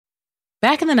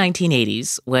Back in the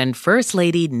 1980s, when First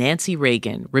Lady Nancy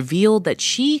Reagan revealed that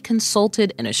she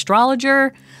consulted an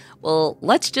astrologer, well,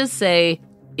 let's just say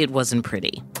it wasn't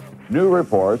pretty. New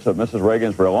reports of Mrs.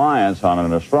 Reagan's reliance on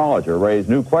an astrologer raise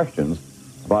new questions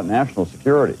about national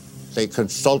security. They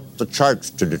consult the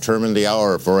charts to determine the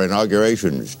hour for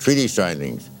inaugurations, treaty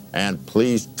signings, and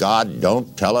please God,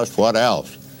 don't tell us what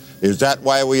else. Is that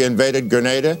why we invaded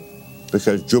Grenada?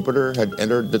 Because Jupiter had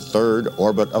entered the third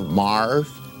orbit of Mars?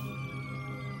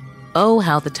 Oh,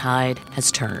 how the tide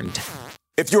has turned.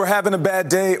 If you're having a bad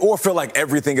day or feel like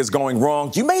everything is going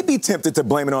wrong, you may be tempted to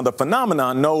blame it on the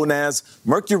phenomenon known as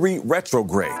Mercury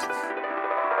retrograde.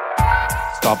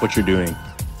 Stop what you're doing.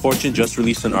 Fortune just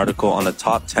released an article on the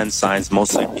top 10 signs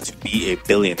most likely to be a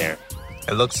billionaire.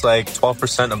 It looks like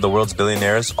 12% of the world's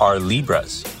billionaires are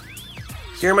Libras.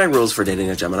 Here are my rules for dating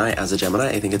a Gemini. As a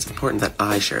Gemini, I think it's important that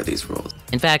I share these rules.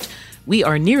 In fact, we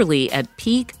are nearly at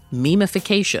peak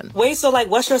memification. Wait, so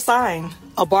what's your sign?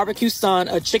 A barbecue sun,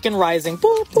 a chicken rising.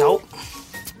 Boop, boop. Nope.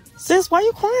 Sis, why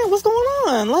you crying? What's going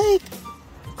on?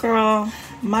 Girl,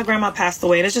 my grandma passed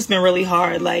away. It's just been really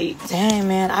hard. Dang,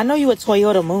 man. I know you a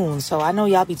Toyota Moon, so I know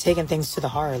y'all be taking things to the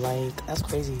heart. That's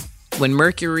crazy. When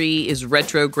Mercury is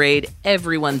retrograde,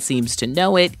 everyone seems to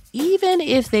know it, even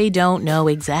if they don't know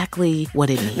exactly what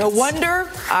it means. No wonder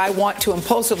I want to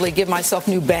impulsively give myself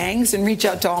new bangs and reach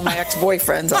out to all my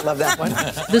ex-boyfriends. I love that one.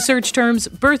 The search terms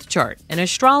birth chart and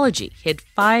astrology hit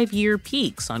 5-year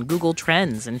peaks on Google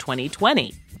Trends in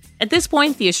 2020. At this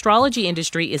point, the astrology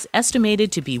industry is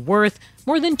estimated to be worth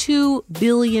more than $2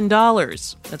 billion.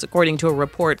 That's according to a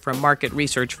report from market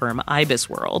research firm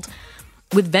IBISWorld.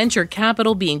 With venture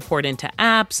capital being poured into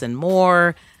apps and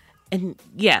more. And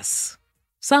yes,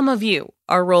 some of you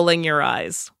are rolling your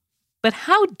eyes. But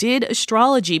how did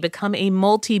astrology become a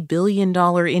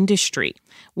multi-billion-dollar industry?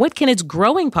 What can its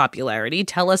growing popularity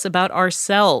tell us about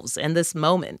ourselves and this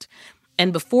moment?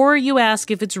 And before you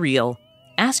ask if it's real,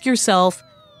 ask yourself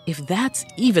if that's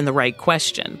even the right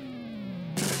question.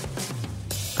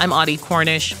 I'm Audie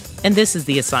Cornish, and this is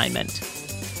The Assignment.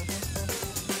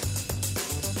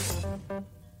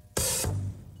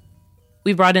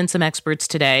 We brought in some experts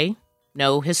today.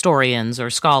 No historians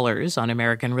or scholars on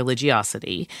American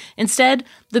religiosity. Instead,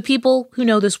 the people who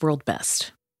know this world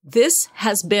best. This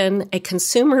has been a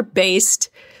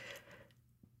consumer-based,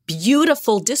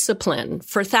 beautiful discipline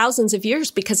for thousands of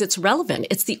years because it's relevant.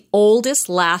 It's the oldest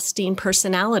lasting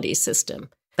personality system.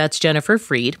 That's Jennifer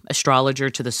Freed,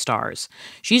 astrologer to the stars.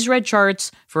 She's read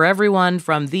charts for everyone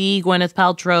from the Gwyneth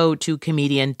Paltrow to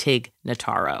comedian Tig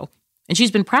Notaro. And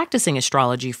she's been practicing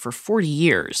astrology for 40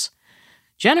 years.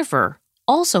 Jennifer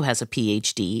also has a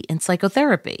PhD in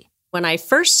psychotherapy. When I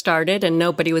first started and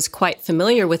nobody was quite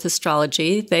familiar with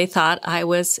astrology, they thought I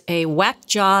was a whack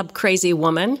job crazy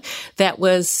woman that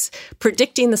was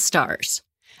predicting the stars.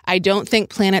 I don't think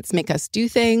planets make us do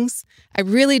things. I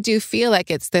really do feel like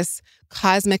it's this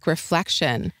cosmic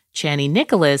reflection. Chani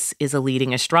Nicholas is a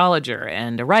leading astrologer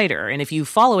and a writer. And if you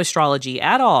follow astrology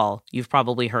at all, you've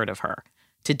probably heard of her.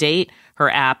 To date, her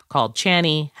app called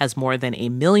Chani has more than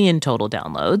 1 million total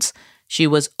downloads. She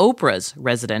was Oprah's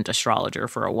resident astrologer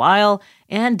for a while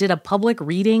and did a public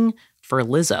reading for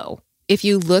Lizzo. If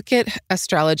you look at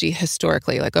astrology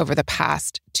historically, over the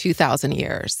past 2,000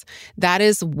 years, that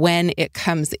is when it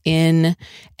comes in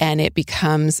and it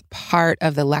becomes part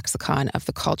of the lexicon of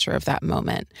the culture of that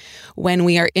moment. When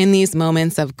we are in these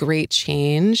moments of great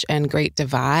change and great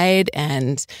divide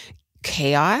and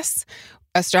chaos,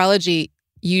 astrology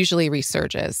usually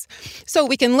resurges. So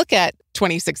we can look at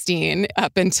 2016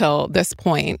 up until this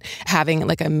point, having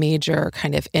a major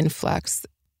kind of influx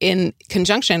in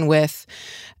conjunction with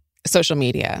social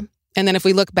media. And then if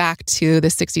we look back to the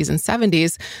 60s and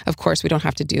 70s, of course, we don't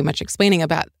have to do much explaining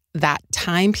about that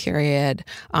time period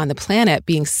on the planet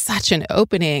being such an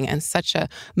opening and such a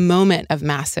moment of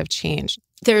massive change.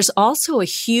 There's also a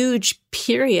huge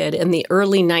period in the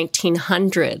early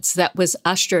 1900s that was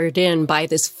ushered in by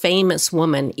this famous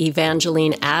woman,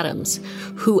 Evangeline Adams,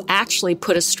 who actually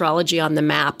put astrology on the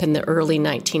map in the early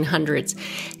 1900s.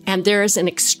 And there is an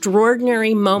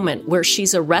extraordinary moment where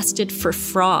she's arrested for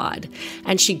fraud,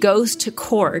 and she goes to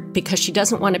court because she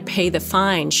doesn't want to pay the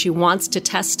fine. She wants to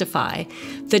testify.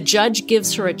 The judge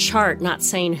gives her a chart, not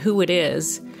saying who it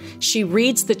is. She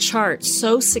reads the chart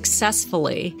so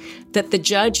successfully that the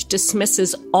judge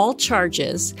dismisses all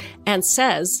charges and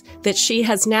says that she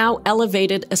has now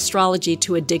elevated astrology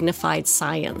to a dignified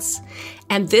science.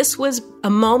 And this was a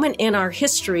moment in our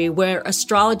history where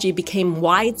astrology became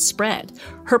widespread.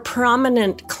 Her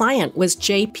prominent client was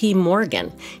J.P.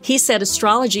 Morgan. He said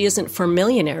astrology isn't for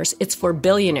millionaires, it's for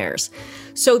billionaires.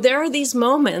 So there are these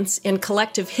moments in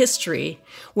collective history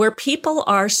where people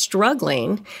are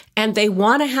struggling and they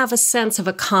want to have a sense of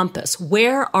a compass.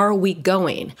 Where are we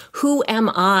going? Who am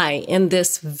I in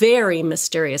this very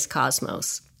mysterious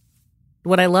cosmos?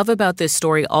 What I love about this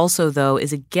story also, though,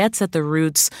 is it gets at the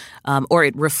roots, or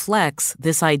it reflects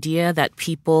this idea that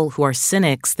people who are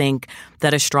cynics think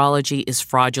that astrology is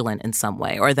fraudulent in some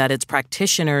way, or that its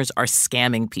practitioners are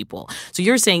scamming people. So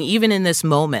you're saying even in this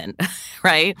moment,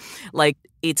 right, like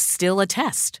it's still a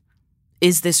test.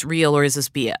 Is this real or is this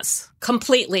BS?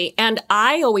 Completely. And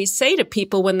I always say to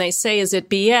people when they say, is it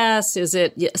BS? Is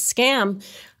it a scam?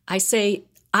 I say,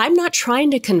 I'm not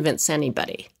trying to convince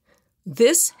anybody.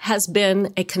 This has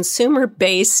been a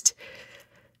consumer-based,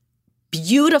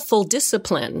 beautiful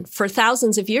discipline for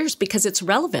thousands of years because it's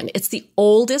relevant. It's the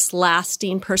oldest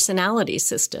lasting personality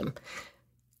system.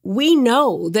 We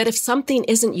know that if something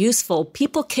isn't useful,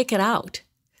 people kick it out.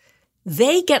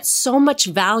 They get so much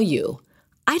value.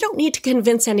 I don't need to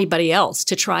convince anybody else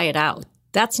to try it out.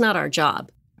 That's not our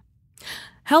job.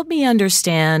 Help me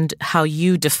understand how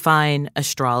you define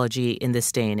astrology in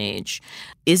this day and age.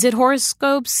 Is it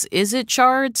horoscopes? Is it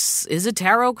charts? Is it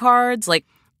tarot cards? Like,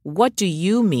 what do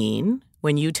you mean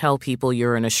when you tell people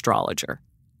you're an astrologer?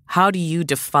 How do you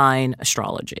define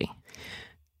astrology?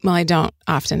 Well, I don't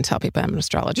often tell people I'm an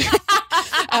astrologer.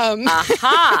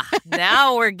 Aha!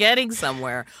 Now we're getting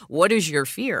somewhere. What is your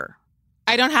fear?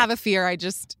 I don't have a fear. I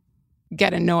just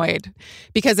get annoyed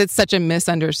because it's such a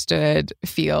misunderstood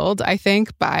field, I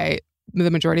think, by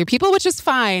the majority of people, which is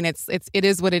fine. It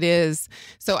is what it is.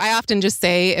 So I often just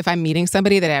say if I'm meeting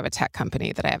somebody that I have a tech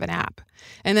company, that I have an app.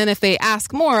 And then if they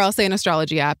ask more, I'll say an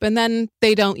astrology app. And then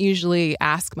they don't usually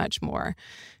ask much more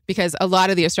because a lot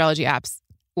of the astrology apps,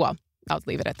 well, I'll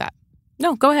leave it at that.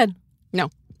 No, go ahead. No.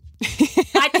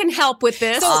 I can help with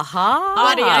this. What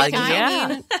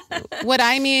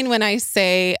I mean when I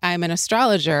say I'm an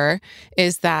astrologer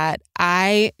is that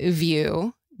I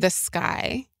view the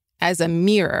sky as a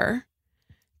mirror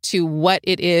to what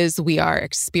it is we are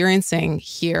experiencing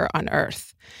here on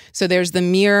Earth. So there's the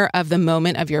mirror of the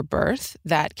moment of your birth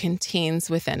that contains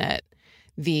within it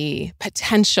the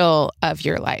potential of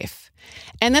your life.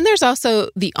 And then there's also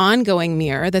the ongoing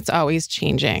mirror that's always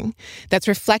changing, that's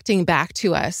reflecting back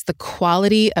to us the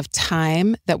quality of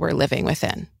time that we're living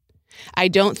within. I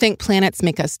don't think planets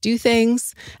make us do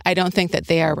things. I don't think that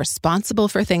they are responsible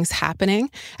for things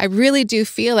happening. I really do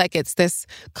feel like it's this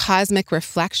cosmic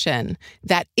reflection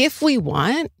that if we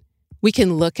want, we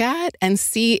can look at and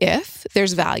see if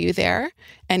there's value there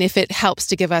and if it helps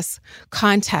to give us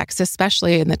context,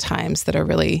 especially in the times that are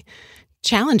really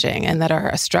challenging and that are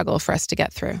a struggle for us to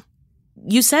get through.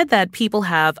 You said that people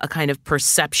have a kind of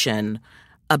perception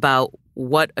about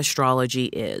what astrology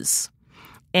is.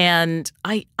 And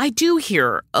I do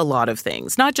hear a lot of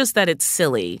things, not just that it's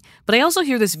silly, but I also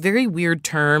hear this very weird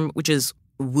term, which is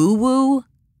woo-woo,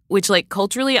 which like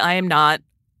culturally I am not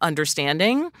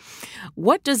understanding.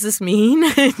 What does this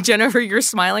mean? Jennifer, you're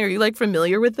smiling. Are you like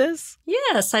familiar with this?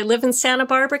 Yes, I live in Santa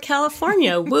Barbara,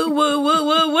 California. Woo, woo, woo,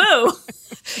 woo, woo.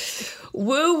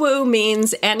 Woo-woo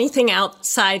means anything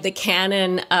outside the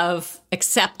canon of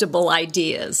acceptable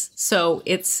ideas. So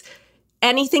it's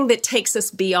anything that takes us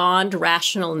beyond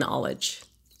rational knowledge.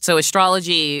 So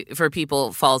astrology for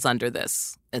people falls under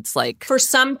this. It's like for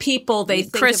some people, they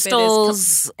think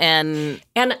crystals of it as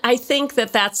and I think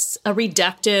that that's a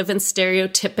reductive and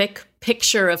stereotypic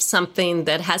picture of something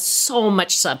that has so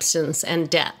much substance and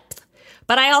depth.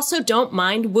 But I also don't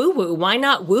mind woo-woo. Why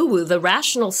not woo-woo? The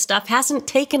rational stuff hasn't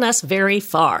taken us very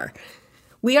far.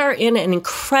 We are in an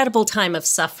incredible time of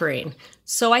suffering.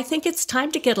 So I think it's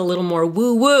time to get a little more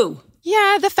woo-woo.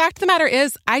 Yeah, the fact of the matter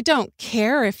is, I don't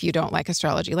care if you don't like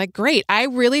astrology. Like, great. I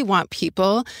really want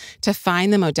people to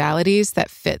find the modalities that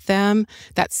fit them,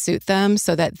 that suit them,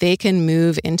 so that they can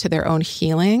move into their own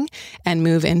healing and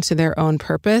move into their own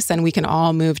purpose, and we can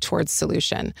all move towards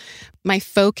solution. My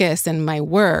focus and my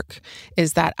work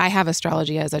is that I have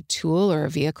astrology as a tool or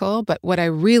a vehicle, but what I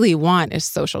really want is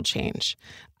social change.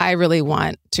 I really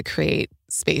want to create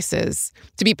spaces,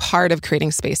 to be part of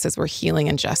creating spaces where healing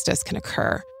and justice can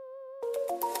occur.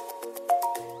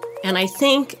 And I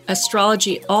think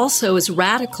astrology also is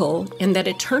radical in that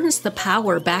it turns the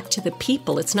power back to the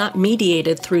people. It's not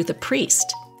mediated through the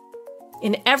priest.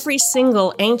 In every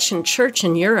single ancient church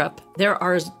in Europe, there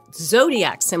are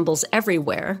zodiac symbols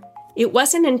everywhere. It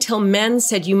wasn't until men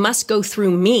said, you must go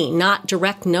through me, not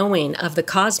direct knowing of the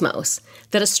cosmos,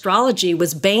 that astrology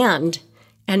was banned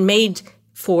and made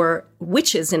for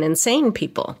witches and insane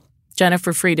people.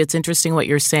 Jennifer Freed, it's interesting what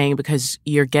you're saying because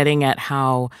you're getting at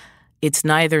how it's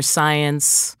neither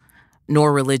science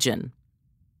nor religion.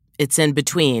 it's in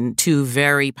between two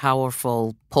very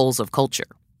powerful poles of culture.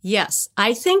 Yes,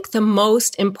 I think the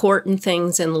most important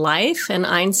things in life, and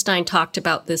Einstein talked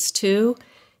about this too,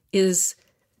 is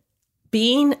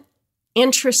being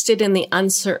interested in the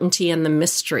uncertainty and the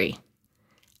mystery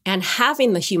and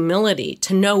having the humility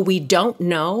to know we don't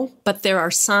know, but there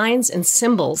are signs and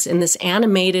symbols in this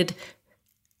animated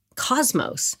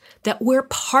cosmos that we're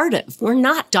part of. We're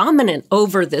not dominant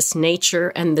over this nature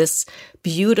and this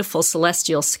beautiful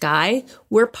celestial sky.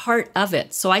 We're part of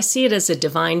it. So I see it as a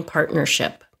divine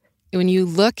partnership. When you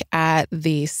look at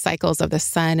the cycles of the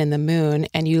sun and the moon,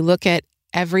 and you look at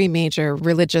every major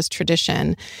religious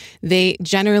tradition, they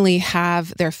generally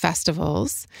have their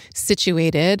festivals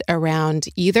situated around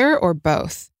either or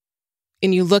both.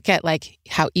 And you look at like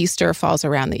how Easter falls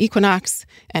around the equinox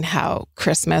and how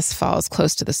Christmas falls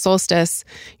close to the solstice.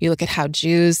 You look at how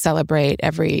Jews celebrate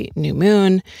every new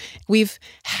moon. We've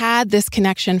had this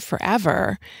connection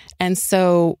forever. And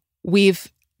so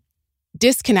we've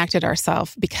disconnected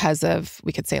ourselves because of,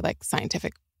 we could say, like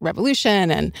scientific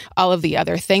revolution and all of the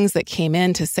other things that came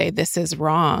in to say this is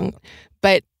wrong.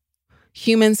 But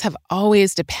humans have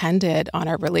always depended on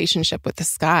our relationship with the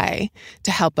sky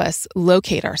to help us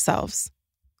locate ourselves.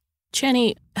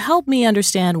 Jenny, help me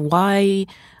understand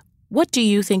what do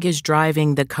you think is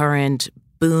driving the current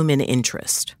boom in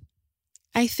interest?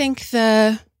 I think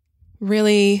the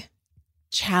really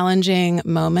challenging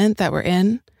moment that we're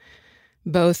in,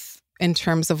 both in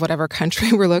terms of whatever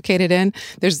country we're located in,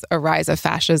 there's a rise of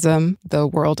fascism the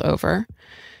world over.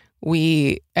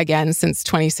 We, again, since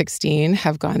 2016,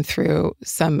 have gone through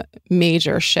some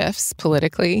major shifts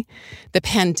politically. The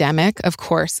pandemic, of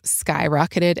course,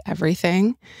 skyrocketed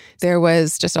everything. There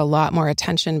was just a lot more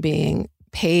attention being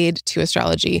paid to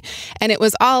astrology. And it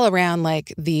was all around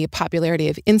like the popularity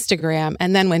of Instagram.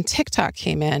 And then when TikTok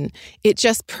came in, it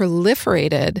just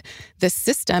proliferated the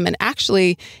system and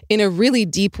actually, in a really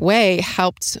deep way,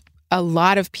 helped a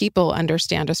lot of people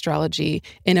understand astrology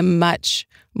in a much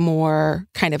more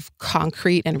kind of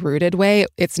concrete and rooted way.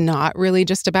 It's not really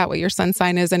just about what your sun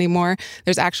sign is anymore.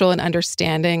 There's actual an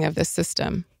understanding of the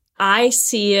system. I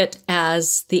see it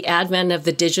as the advent of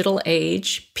the digital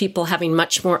age, people having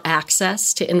much more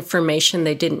access to information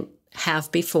they didn't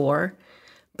have before,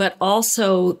 but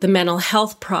also the mental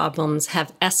health problems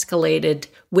have escalated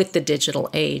with the digital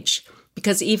age.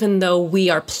 Because even though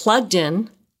we are plugged in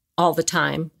all the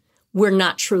time, we're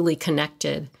not truly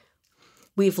connected.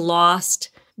 We've lost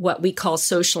what we call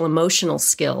social emotional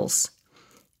skills,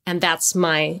 and that's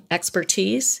my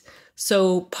expertise.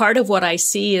 So part of what I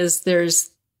see is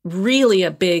there's really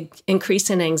a big increase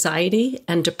in anxiety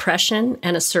and depression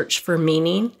and a search for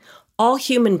meaning. All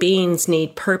human beings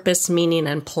need purpose, meaning,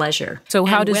 and pleasure. So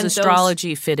how does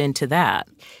astrology fit into that?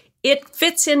 It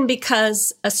fits in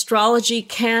because astrology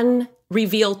can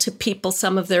reveal to people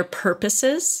some of their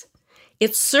purposes.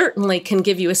 It certainly can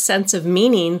give you a sense of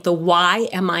meaning. The why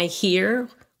am I here?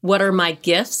 What are my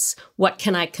gifts? What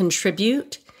can I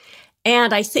contribute?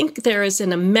 And I think there is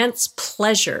an immense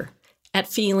pleasure at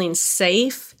feeling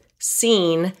safe,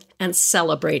 seen, and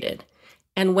celebrated.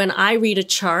 And when I read a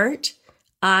chart,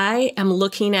 I am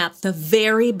looking at the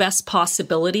very best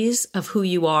possibilities of who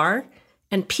you are,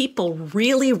 and people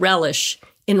really relish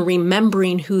in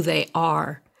remembering who they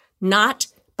are, not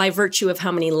by virtue of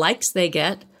how many likes they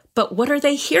get, but what are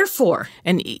they here for?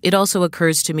 And it also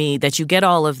occurs to me that you get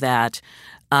all of that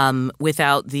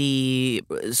without the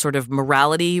sort of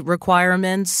morality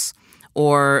requirements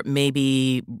or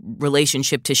maybe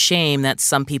relationship to shame that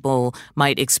some people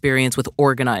might experience with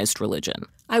organized religion.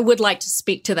 I would like to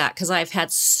speak to that because I've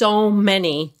had so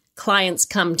many clients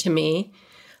come to me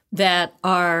that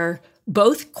are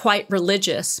both quite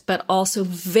religious, but also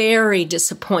very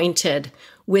disappointed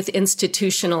with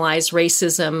institutionalized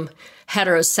racism,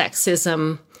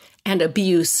 heterosexism, and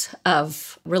abuse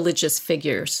of religious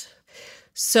figures.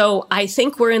 So I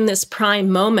think we're in this prime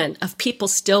moment of people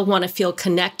still want to feel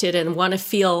connected and want to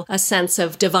feel a sense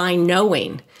of divine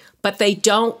knowing, but they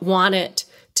don't want it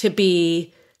to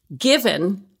be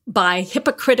given by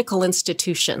hypocritical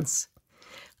institutions.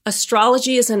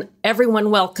 Astrology is an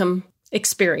everyone welcome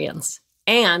experience,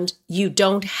 and you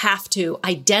don't have to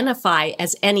identify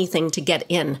as anything to get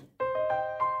in.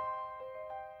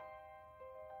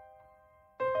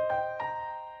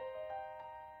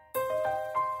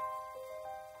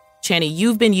 Channy,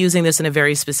 you've been using this in a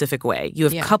very specific way. You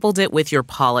have coupled it with your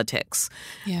politics.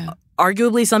 Yeah.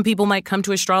 Arguably, some people might come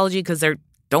to astrology because they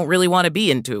don't really want to be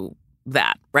into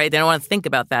that, right? They don't want to think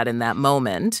about that in that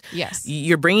moment. Yes.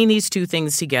 You're bringing these two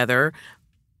things together.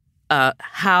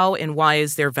 How and why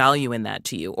is there value in that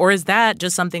to you? Or is that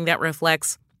just something that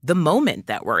reflects the moment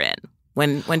that we're in?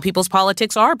 when people's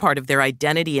politics are part of their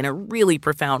identity in a really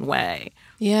profound way.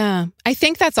 Yeah. I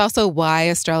think that's also why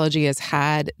astrology has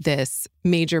had this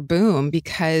major boom,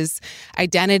 because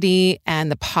identity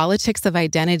and the politics of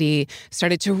identity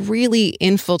started to really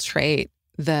infiltrate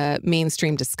the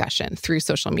mainstream discussion through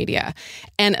social media.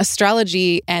 And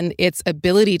astrology and its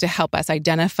ability to help us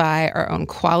identify our own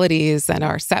qualities and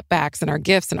our setbacks and our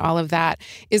gifts and all of that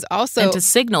is also... And to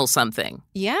signal something.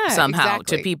 Yeah, somehow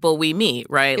exactly. to people we meet,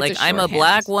 right? It's like, I'm a shorthand.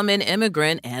 Black woman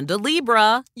immigrant and a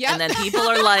Libra. Yep. And then people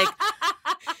are like...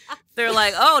 They're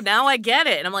like, oh, now I get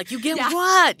it. And I'm like, you get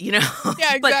what? You know?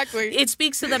 Yeah, exactly. But it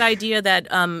speaks to that idea that,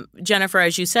 Jennifer,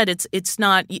 as you said, it's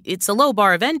a low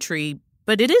bar of entry,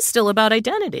 but it is still about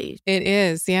identity. It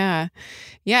is, yeah.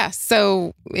 Yeah,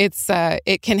 so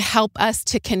it can help us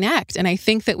to connect. And I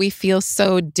think that we feel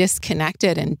so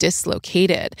disconnected and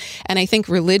dislocated. And I think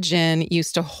religion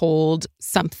used to hold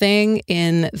something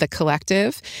in the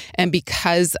collective. And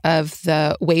because of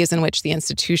the ways in which the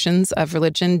institutions of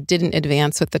religion didn't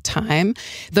advance with the time,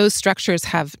 those structures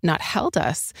have not held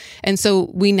us. And so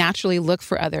we naturally look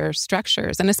for other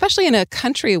structures. And especially in a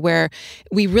country where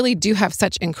we really do have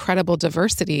such incredible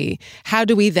diversity, how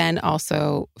do we then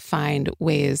also find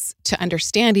ways to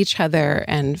understand each other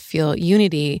and feel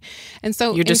unity? And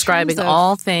so you're describing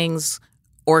all things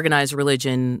organized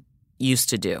religion used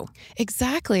to do.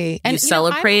 Exactly. And you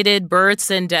celebrated births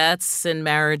and deaths and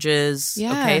marriages.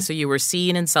 Yeah. Okay, so you were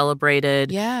seen and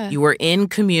celebrated. Yeah. You were in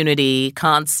community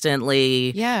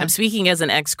constantly. Yeah. I'm speaking as an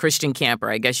ex-Christian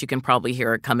camper. I guess you can probably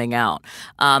hear it coming out.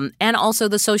 And also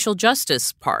the social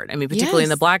justice part. I mean, particularly in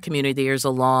the Black community, there's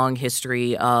a long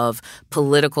history of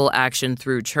political action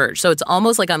through church. So it's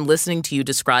almost like I'm listening to you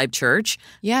describe church,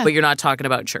 but you're not talking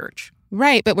about church.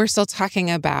 Right, but we're still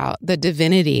talking about the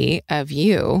divinity of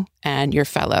you and your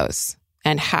fellows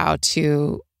and how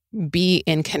to be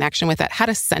in connection with that, how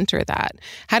to center that.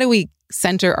 How do we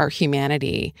center our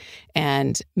humanity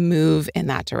and move in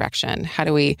that direction? How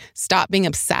do we stop being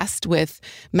obsessed with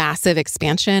massive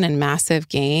expansion and massive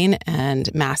gain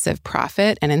and massive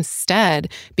profit and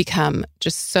instead become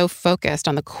just so focused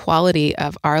on the quality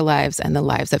of our lives and the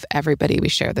lives of everybody we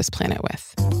share this planet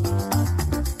with?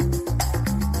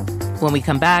 When we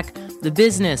come back, the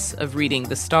business of reading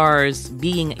the stars,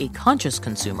 being a conscious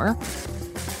consumer.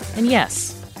 And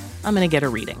yes, I'm going to get a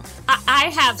reading.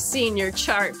 I have seen your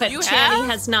chart, but Channy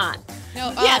has not.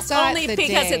 No, yes, only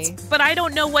because it's... But I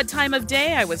don't know what time of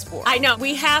day I was born. I know.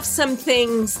 We have some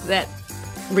things that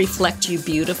reflect you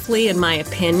beautifully, in my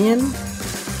opinion.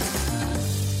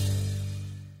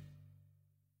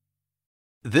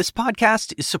 This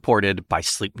podcast is supported by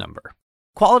Sleep Number.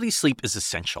 Quality sleep is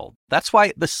essential. That's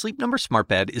why the Sleep Number Smart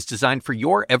Bed is designed for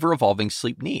your ever-evolving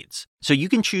sleep needs, so you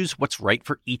can choose what's right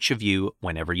for each of you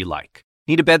whenever you like.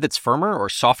 Need a bed that's firmer or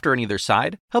softer on either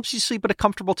side? Helps you sleep at a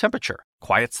comfortable temperature.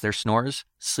 Quiets their snores?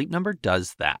 Sleep Number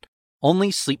does that.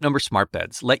 Only Sleep Number Smart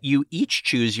Beds let you each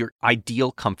choose your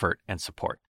ideal comfort and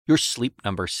support, your Sleep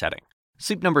Number setting.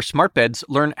 Sleep Number Smart Beds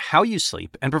learn how you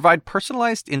sleep and provide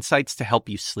personalized insights to help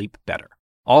you sleep better.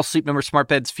 All Sleep Number Smart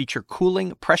Beds feature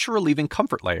cooling, pressure-relieving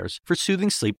comfort layers for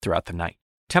soothing sleep throughout the night.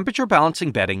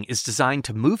 Temperature-balancing bedding is designed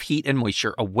to move heat and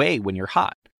moisture away when you're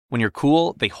hot. When you're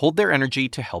cool, they hold their energy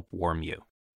to help warm you.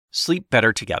 Sleep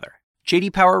better together.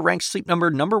 J.D. Power ranks Sleep Number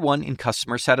 #1 in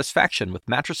customer satisfaction with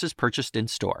mattresses purchased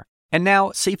in-store. And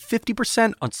now, save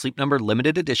 50% on Sleep Number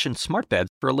limited edition smart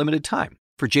beds for a limited time.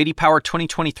 For J.D. Power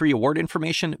 2023 award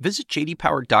information, visit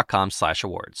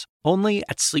jdpower.com/awards. Only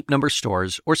at Sleep Number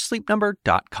stores or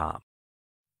sleepnumber.com.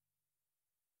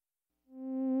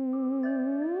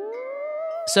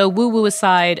 So woo-woo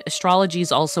aside, astrology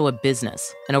is also a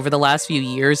business. And over the last few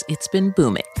years, it's been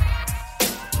booming.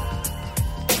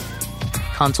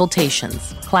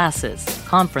 Consultations, classes,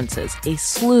 conferences, a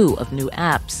slew of new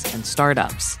apps and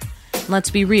startups. And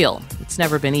let's be real, it's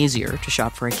never been easier to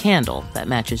shop for a candle that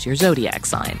matches your zodiac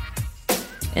sign.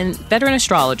 And veteran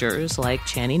astrologers like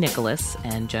Channy Nicholas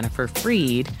and Jennifer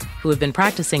Freed, who have been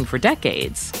practicing for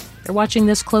decades, they're watching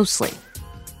this closely.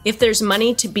 If there's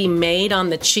money to be made on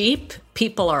the cheap,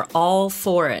 people are all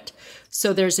for it.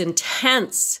 So there's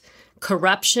intense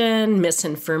corruption,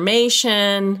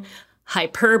 misinformation,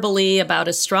 hyperbole about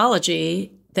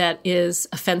astrology that is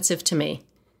offensive to me.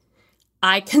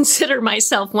 I consider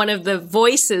myself one of the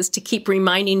voices to keep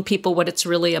reminding people what it's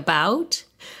really about.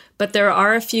 But there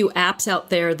are a few apps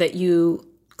out there that you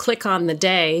click on the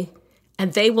day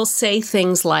and they will say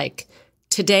things like,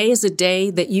 today is a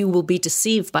day that you will be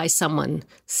deceived by someone.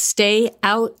 Stay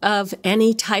out of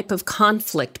any type of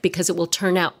conflict because it will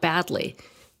turn out badly.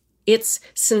 It's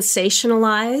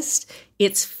sensationalized.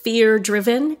 It's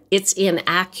fear-driven. It's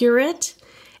inaccurate.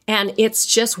 And it's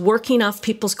just working off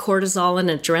people's cortisol and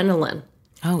adrenaline.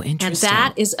 Oh, interesting. And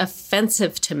that is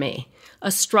offensive to me.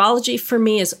 Astrology for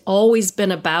me has always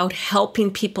been about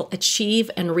helping people achieve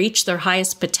and reach their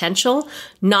highest potential,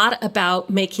 not about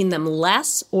making them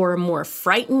less or more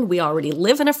frightened. We already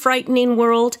live in a frightening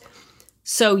world.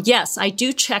 So yes, I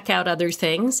do check out other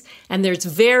things, and there's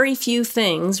very few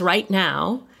things right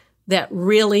now that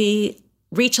really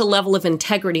reach a level of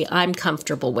integrity I'm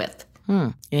comfortable with.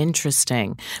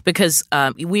 Interesting. Because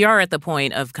we are at the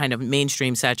point of kind of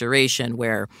mainstream saturation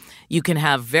where you can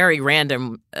have very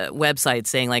random websites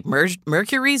saying like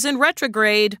Mercury's in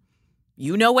retrograde.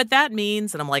 You know what that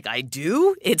means? And I'm like, I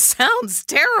do? It sounds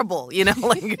terrible.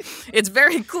 Like it's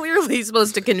very clearly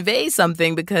supposed to convey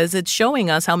something because it's showing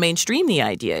us how mainstream the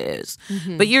idea is.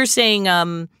 Mm-hmm. But you're saying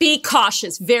be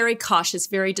cautious,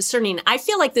 very discerning. I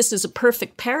feel like this is a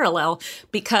perfect parallel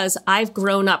because I've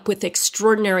grown up with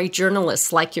extraordinary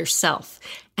journalists like yourself.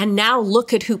 And now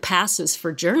look at who passes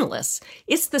for journalists.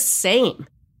 It's the same.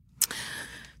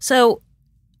 So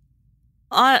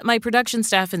my production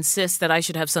staff insists that I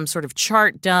should have some sort of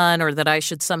chart done or that I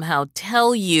should somehow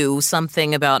tell you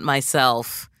something about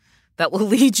myself that will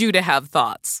lead you to have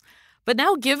thoughts. But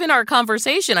now, given our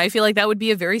conversation, I feel like that would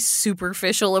be a very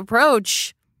superficial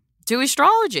approach to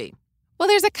astrology. Well,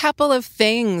 there's a couple of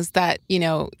things that,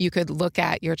 you could look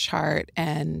at your chart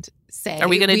and say. Are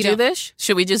we going to do this?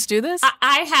 Should we just do this?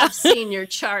 I have seen your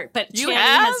chart, but Channing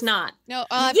has not. No,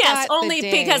 yes, only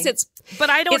because it's.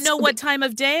 But I don't know what time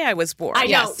of day I was born. I know.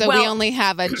 Yeah, so we only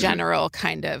have a general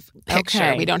kind of picture.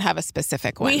 Okay. We don't have a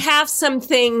specific one. We have some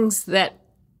things that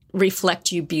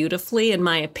reflect you beautifully, in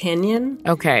my opinion.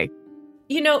 Okay.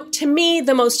 To me,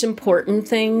 the most important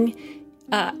thing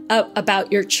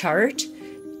about your chart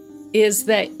is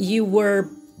that you were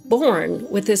born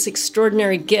with this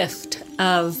extraordinary gift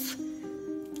of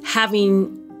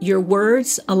having your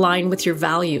words align with your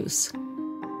values.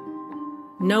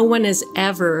 No one is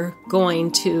ever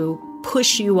going to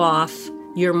push you off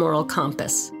your moral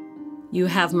compass. You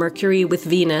have Mercury with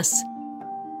Venus,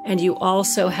 and you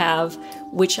also have,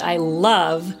 which I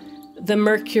love, the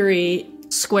Mercury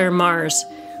square Mars,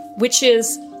 which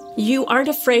is you aren't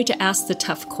afraid to ask the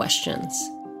tough questions.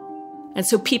 And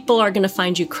so people are going to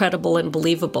find you credible and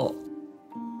believable.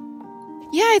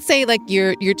 Yeah, I'd say like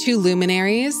your two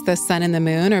luminaries, the sun and the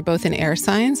moon, are both in air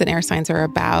signs, and air signs are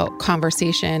about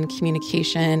conversation,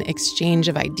 communication, exchange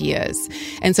of ideas.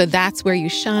 And so that's where you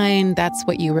shine. That's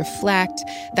what you reflect.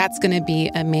 That's going to be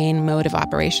a main mode of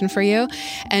operation for you.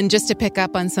 And just to pick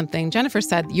up on something Jennifer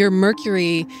said, your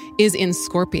Mercury is in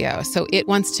Scorpio. So it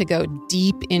wants to go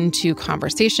deep into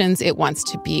conversations. It wants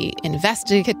to be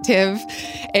investigative.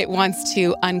 It wants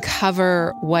to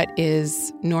uncover what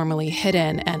is normally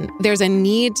hidden. And there's a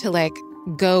need to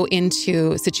go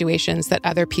into situations that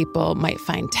other people might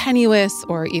find tenuous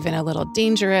or even a little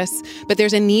dangerous, but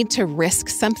there's a need to risk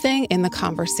something in the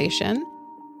conversation.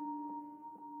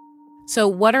 So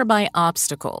what are my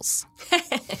obstacles?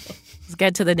 Let's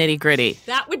get to the nitty-gritty.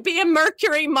 That would be a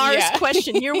Mercury-Mars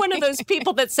question. You're one of those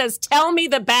people that says, tell me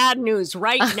the bad news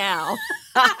right now.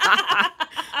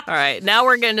 All right, now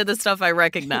we're getting to the stuff I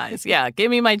recognize. Yeah, give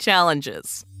me my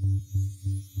challenges.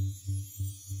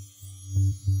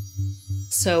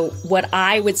 So what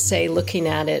I would say looking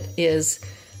at it is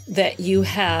that you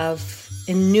have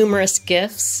numerous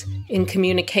gifts in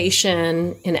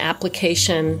communication, in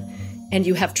application, and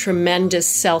you have tremendous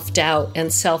self-doubt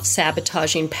and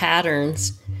self-sabotaging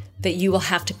patterns that you will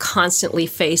have to constantly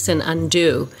face and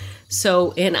undo.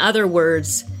 So in other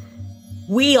words,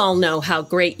 we all know how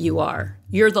great you are.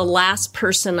 You're the last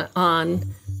person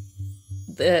on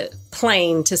the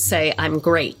plane to say, I'm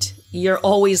great. You're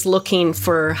always looking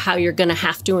for how you're going to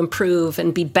have to improve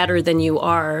and be better than you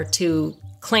are to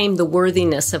claim the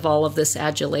worthiness of all of this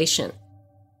adulation.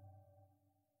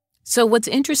 So what's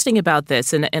interesting about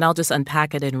this, and I'll just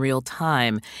unpack it in real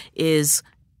time, is,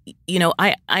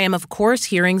 I am, of course,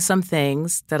 hearing some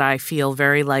things that I feel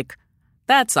very like,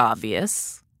 that's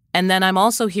obvious. And then I'm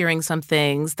also hearing some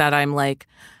things that I'm like,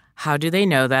 how do they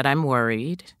know that I'm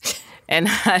worried? And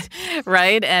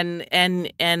right, and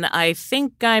I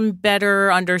think I'm better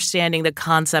understanding the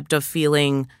concept of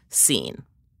feeling seen.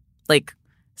 Like,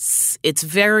 it's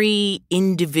very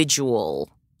individual,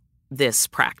 this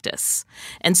practice.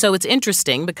 And so it's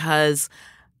interesting because,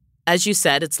 as you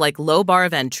said, it's like low bar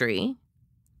of entry,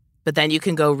 but then you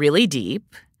can go really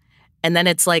deep. And then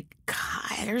it's like,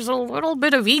 God, there's a little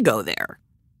bit of ego there.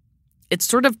 It's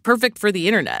sort of perfect for the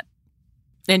internet.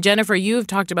 And Jennifer, you have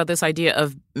talked about this idea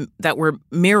of that we're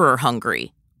mirror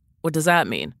hungry. What does that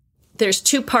mean? There's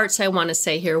two parts I want to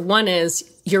say here. One is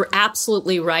you're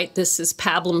absolutely right. This is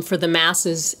pablum for the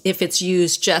masses if it's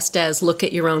used just as look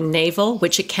at your own navel,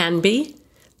 which it can be.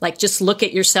 Like just look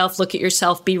at yourself,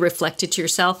 be reflected to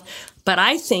yourself. But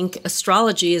I think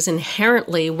astrology is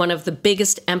inherently one of the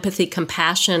biggest empathy,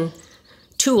 compassion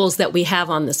tools that we have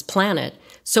on this planet.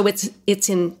 So it's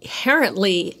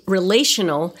inherently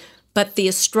relational, but the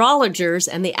astrologers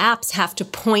and the apps have to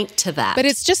point to that. But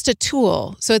it's just a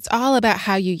tool. So it's all about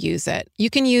how you use it. You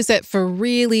can use it for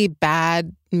really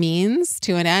bad means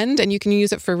to an end, and you can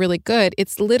use it for really good.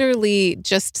 It's literally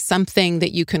just something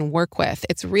that you can work with.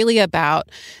 It's really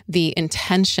about the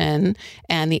intention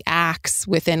and the acts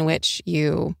within which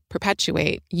you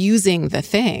perpetuate using the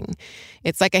thing.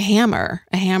 It's like a hammer.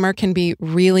 A hammer can be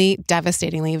really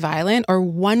devastatingly violent or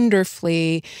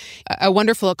a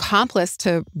wonderful accomplice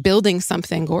to building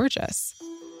something gorgeous.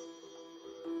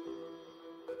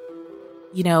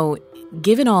 You know,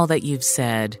 given all that you've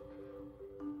said,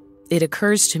 it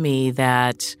occurs to me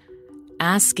that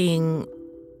asking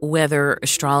whether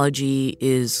astrology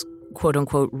is quote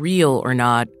unquote real or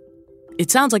not,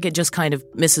 it sounds like it just kind of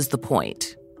misses the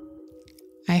point.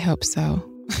 I hope so.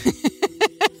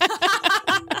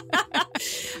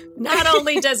 Not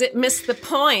only does it miss the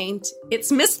point,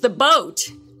 it's missed the boat.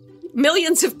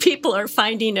 Millions of people are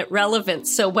finding it relevant.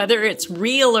 So whether it's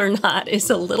real or not is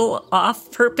a little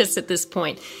off purpose at this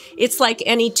point. It's like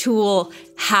any tool.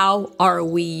 How are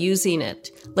we using it?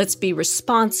 Let's be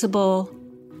responsible,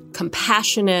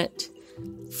 compassionate,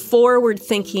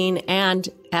 forward-thinking, and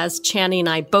as Channy and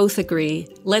I both agree,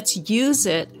 let's use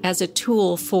it as a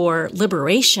tool for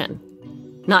liberation,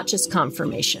 not just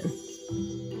confirmation.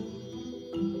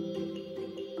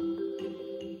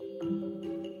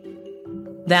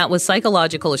 That was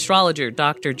psychological astrologer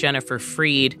Dr. Jennifer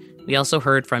Freed. We also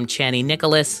heard from Channy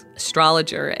Nicholas,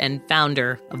 astrologer and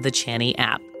founder of the Channy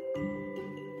app.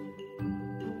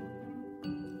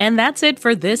 And that's it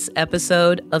for this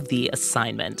episode of The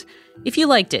Assignment. If you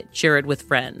liked it, share it with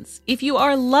friends. If you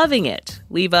are loving it,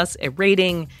 leave us a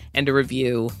rating and a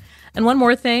review. And one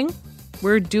more thing,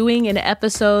 we're doing an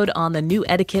episode on the new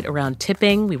etiquette around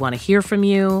tipping. We want to hear from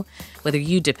you. Whether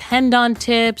you depend on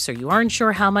tips or you aren't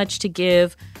sure how much to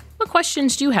give, what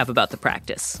questions do you have about the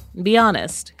practice? Be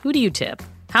honest. Who do you tip?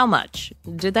 How much?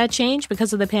 Did that change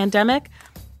because of the pandemic?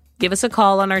 Give us a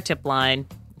call on our tip line.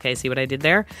 Okay, see what I did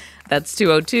there? That's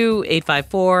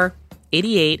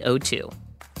 202-854-8802.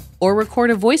 Or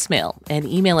record a voicemail and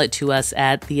email it to us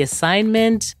at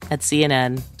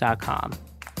theassignment@cnn.com.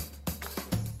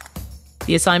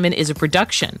 The Assignment is a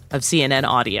production of CNN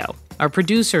Audio. Our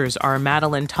producers are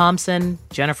Madeline Thompson,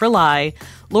 Jennifer Lai,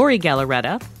 Lori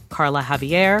Gallaretta, Carla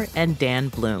Javier, and Dan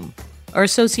Bloom. Our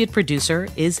associate producer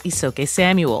is Isoke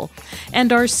Samuel,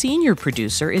 and our senior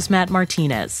producer is Matt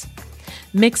Martinez.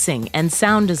 Mixing and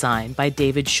sound design by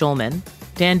David Schulman.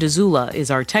 Dan DeZula is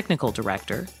our technical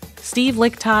director. Steve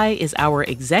Lichtai is our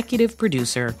executive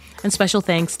producer, and special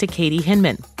thanks to Katie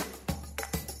Hinman.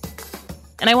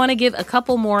 And I want to give a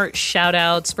couple more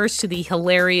shout-outs. First to the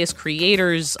hilarious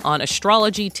creators on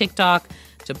Astrology TikTok,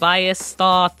 Tobias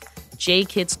Thoth, J.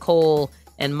 Kitts Cole,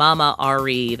 and Mama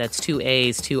Ari. That's 2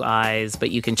 A's, 2 I's,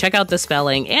 but you can check out the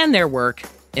spelling and their work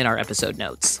in our episode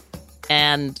notes.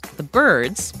 And the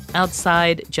birds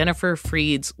outside Jennifer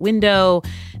Freed's window,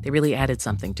 they really added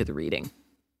something to the reading.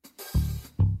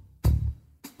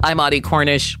 I'm Audie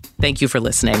Cornish. Thank you for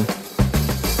listening.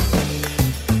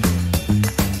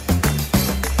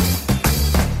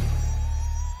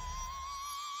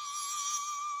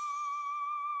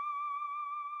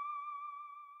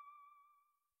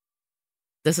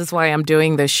 This is why I'm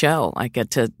doing this show. I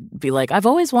get to be like, I've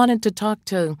always wanted to talk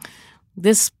to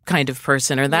this kind of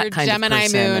person or that kind Gemini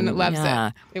of person. Moon loves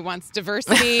it. It wants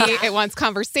diversity. It wants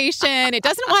conversation. It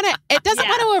doesn't want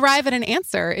to arrive at an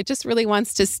answer. It just really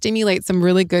wants to stimulate some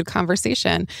really good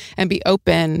conversation and be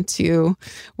open to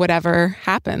whatever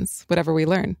happens, whatever we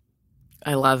learn.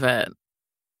 I love it.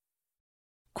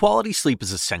 Quality sleep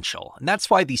is essential, and that's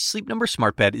why the Sleep Number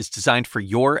Smart Bed is designed for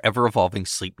your ever-evolving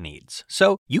sleep needs.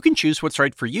 So you can choose what's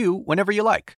right for you whenever you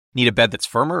like. Need a bed that's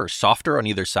firmer or softer on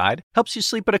either side? Helps you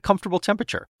sleep at a comfortable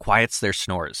temperature. Quiets their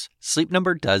snores. Sleep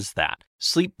Number does that.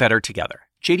 Sleep better together.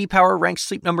 J.D. Power ranks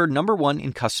Sleep Number #1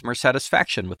 in customer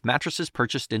satisfaction with mattresses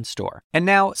purchased in-store. And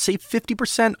now, save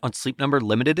 50% on Sleep Number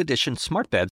limited edition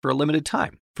smart beds for a limited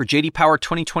time. For J.D. Power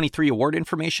 2023 award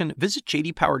information, visit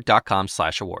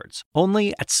jdpower.com/awards.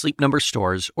 Only at Sleep Number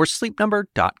stores or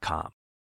sleepnumber.com.